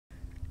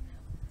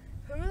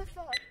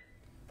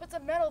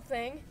metal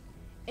thing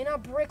in a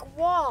brick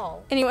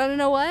wall. And you want to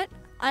know what?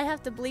 I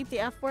have to bleep the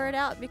F word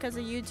out because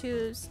of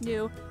YouTube's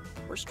new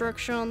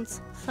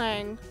restrictions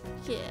thing.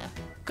 Yeah,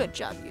 good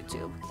job,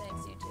 YouTube.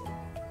 Thanks,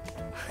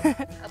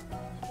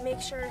 YouTube. Make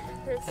sure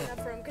there's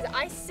enough room because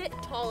I sit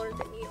taller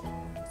than you.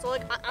 So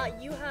like I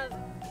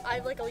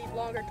have like a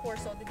longer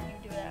torso than you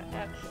do that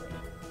actually.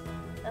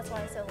 That's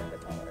why I sit a little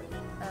bit taller.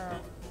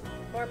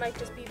 Or it might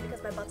just be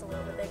because my butt's a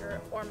little bit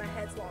bigger or my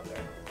head's longer.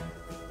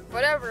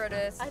 Whatever it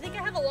is. I think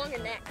I have a longer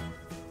neck.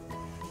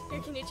 Here,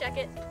 can you check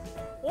it?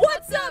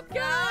 What's up,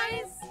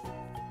 guys?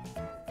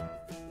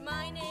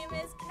 My name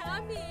is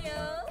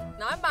Camille.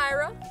 And I'm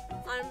Myra.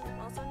 I'm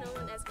also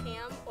known as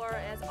Cam, or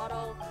as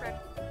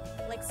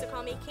autocorrect likes to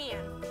call me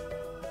Cam.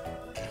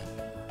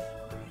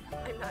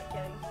 I'm not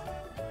kidding.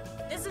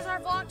 This is our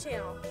vlog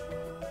channel.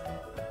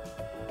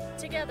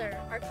 Together,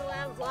 our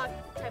collab vlog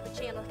type of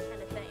channel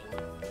kind of thing.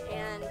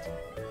 And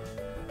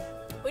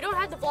we don't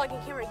have the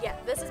vlogging camera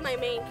yet. This is my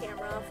main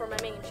camera for my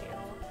main channel.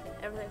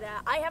 Everything like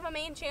that. I have a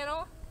main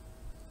channel.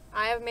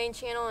 I have a main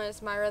channel and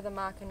it's Myra the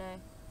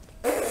Machine.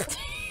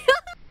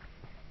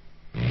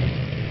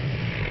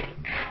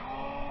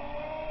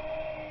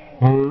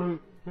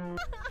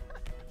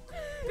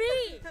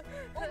 B!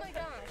 Oh my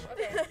gosh,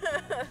 okay.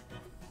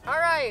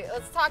 Alright,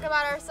 let's talk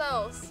about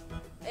ourselves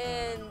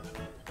and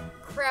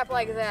crap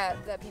like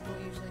that people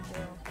usually do.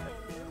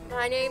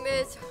 My name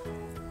is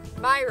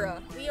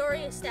Myra. We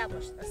already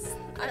established this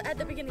at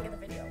the beginning of the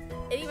video.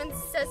 It even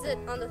says it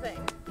on the thing.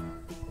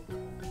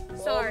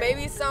 Well, Sorry.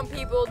 maybe some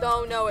people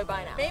don't know it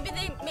by now. Maybe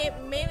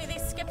they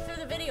skipped through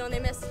the video and they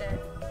missed it.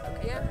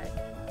 Okay, Yeah. go ahead.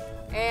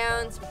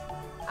 And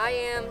I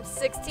am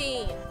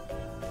 16.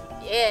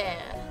 Yeah.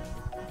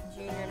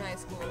 Junior in high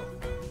school.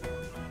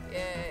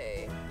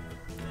 Yay.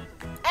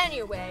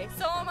 Anyway.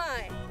 So am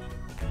I.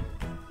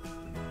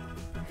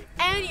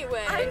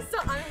 Anyway. I'm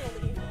gonna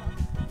leave.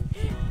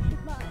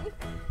 Mine.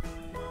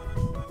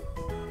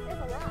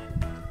 There's a lot.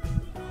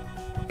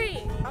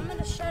 Hey, I'm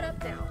gonna shut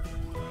up now.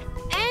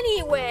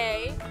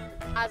 Anyway,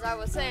 as I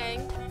was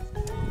saying,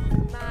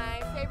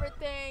 my favorite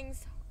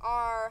things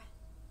are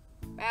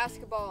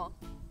basketball,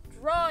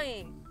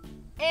 drawing,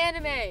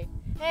 anime,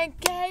 and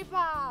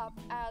K-pop,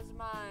 as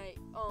my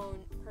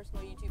own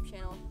personal YouTube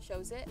channel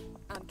shows it.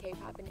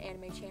 K-pop and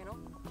anime channel.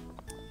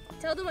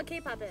 Tell them what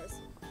K-pop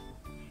is.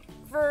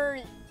 For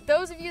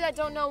those of you that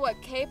don't know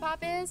what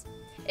K-pop is,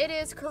 it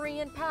is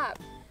Korean pop.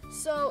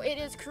 So it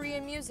is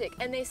Korean music,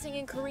 and they sing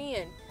in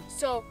Korean.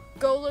 So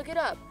go look it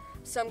up.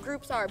 Some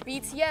groups are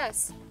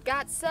BTS,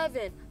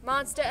 GOT7,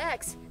 Monsta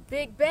X,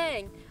 Big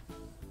Bang,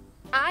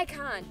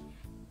 iKON,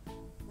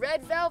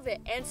 Red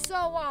Velvet, and so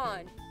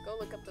on. Go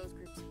look up those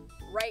groups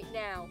right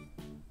now.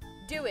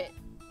 Do it.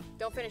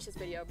 Don't finish this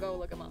video. Go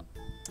look them up.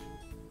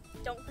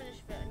 Don't finish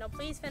the video. No,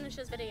 please finish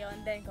this video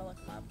and then go look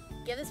them up.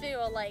 Give this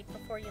video a like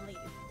before you leave.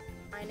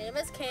 My name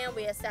is Cam.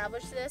 We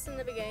established this in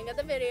the beginning of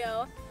the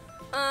video.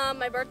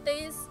 My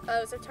birthday's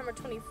September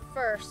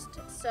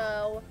 21st,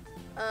 so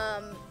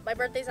my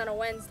birthday's on a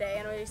Wednesday,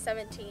 and I'm only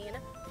 17.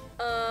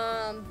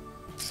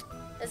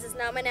 This is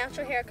not my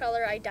natural hair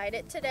color. I dyed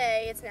it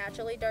today. It's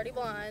naturally dirty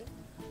blonde.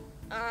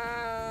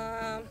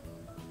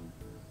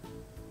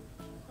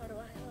 What do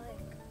I like?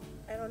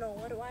 I don't know.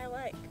 What do I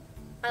like?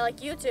 I like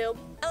YouTube.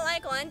 I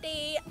like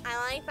 1D. I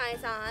like Five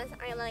Sauce.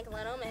 I like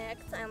Little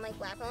Mix. I like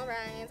Black Hole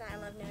Brides. I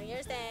love New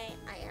Year's Day.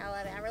 I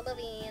love Avril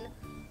Lavigne.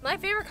 My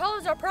favorite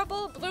colors are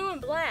purple, blue,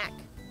 and black.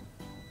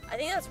 I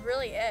think that's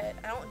really it.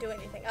 I don't do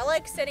anything. I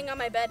like sitting on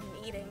my bed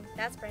and eating.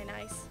 That's pretty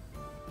nice.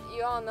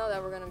 You all know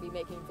that we're going to be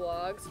making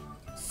vlogs.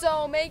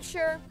 So make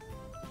sure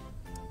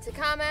to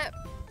comment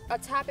a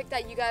topic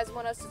that you guys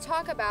want us to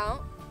talk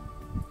about.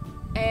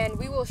 And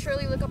we will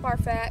surely look up our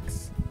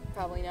facts.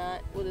 Probably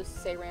not. We'll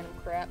just say random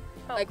crap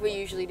like we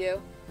usually do.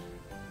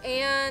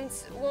 And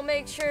we'll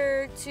make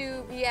sure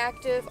to be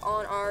active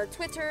on our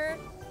Twitter,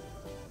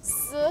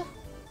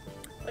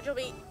 which will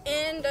be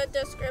in the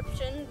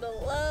description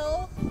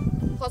below.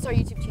 Plus our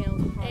YouTube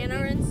channels. And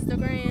our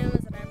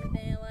Instagrams and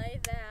everything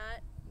like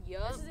that.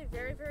 Yup. This is a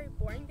very, very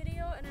boring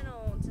video, and I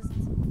know, just...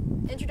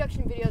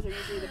 Introduction videos are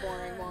usually the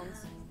boring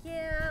ones.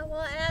 Yeah,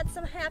 we'll add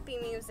some happy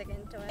music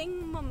into it.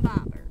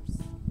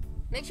 Thingamabobbers.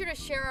 Make sure to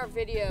share our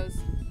videos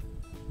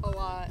a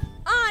lot.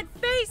 On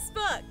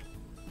Facebook!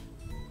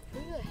 Who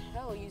the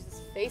hell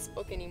uses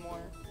Facebook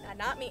anymore?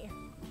 Not me.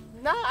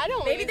 No, I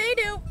don't. Maybe they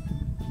do.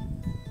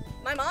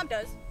 My mom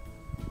does.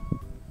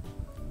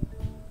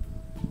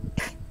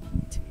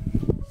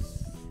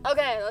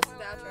 Okay, let's do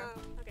the outro.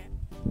 Okay.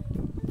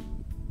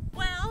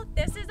 Well,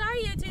 this is our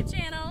YouTube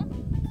channel.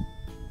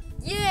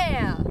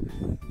 Yeah!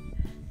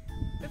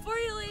 Before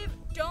you leave,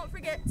 don't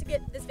forget to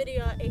give this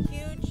video a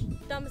huge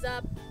thumbs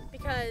up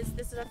because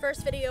this is our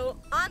first video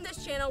on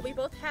this channel. We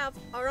both have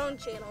our own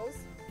channels.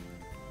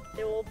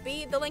 There will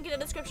be the link in the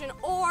description,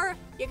 or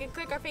you can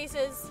click our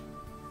faces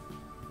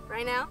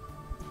right now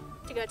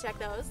to go check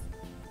those.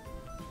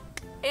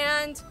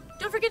 And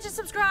don't forget to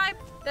subscribe.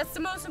 That's the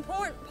most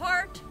important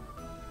part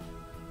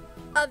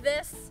of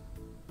this.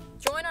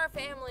 Join our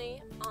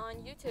family on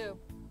YouTube.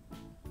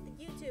 The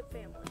YouTube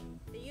family.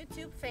 The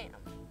YouTube fam.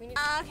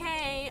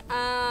 Okay,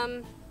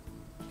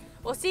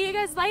 we'll see you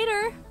guys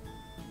later.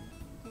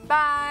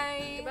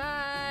 Bye.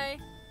 Goodbye.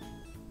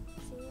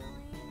 See you later.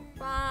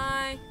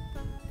 Bye.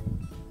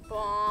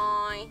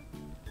 Bye.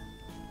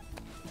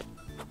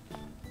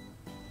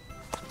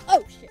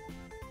 Oh, shit.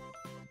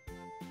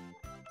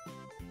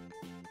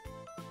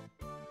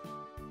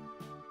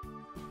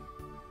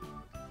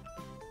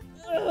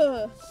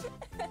 Ugh.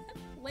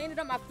 Landed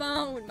on my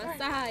phone, my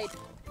side.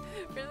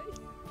 Really?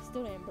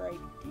 Still didn't break.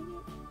 Dang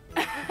it.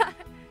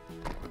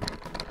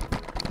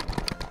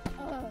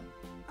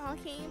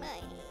 Okay,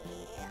 bye.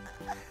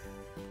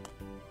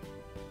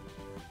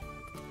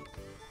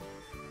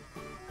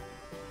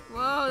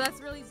 Whoa,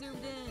 that's really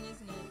zoomed in,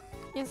 isn't it?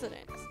 Yes, it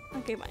is.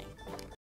 Okay, bye.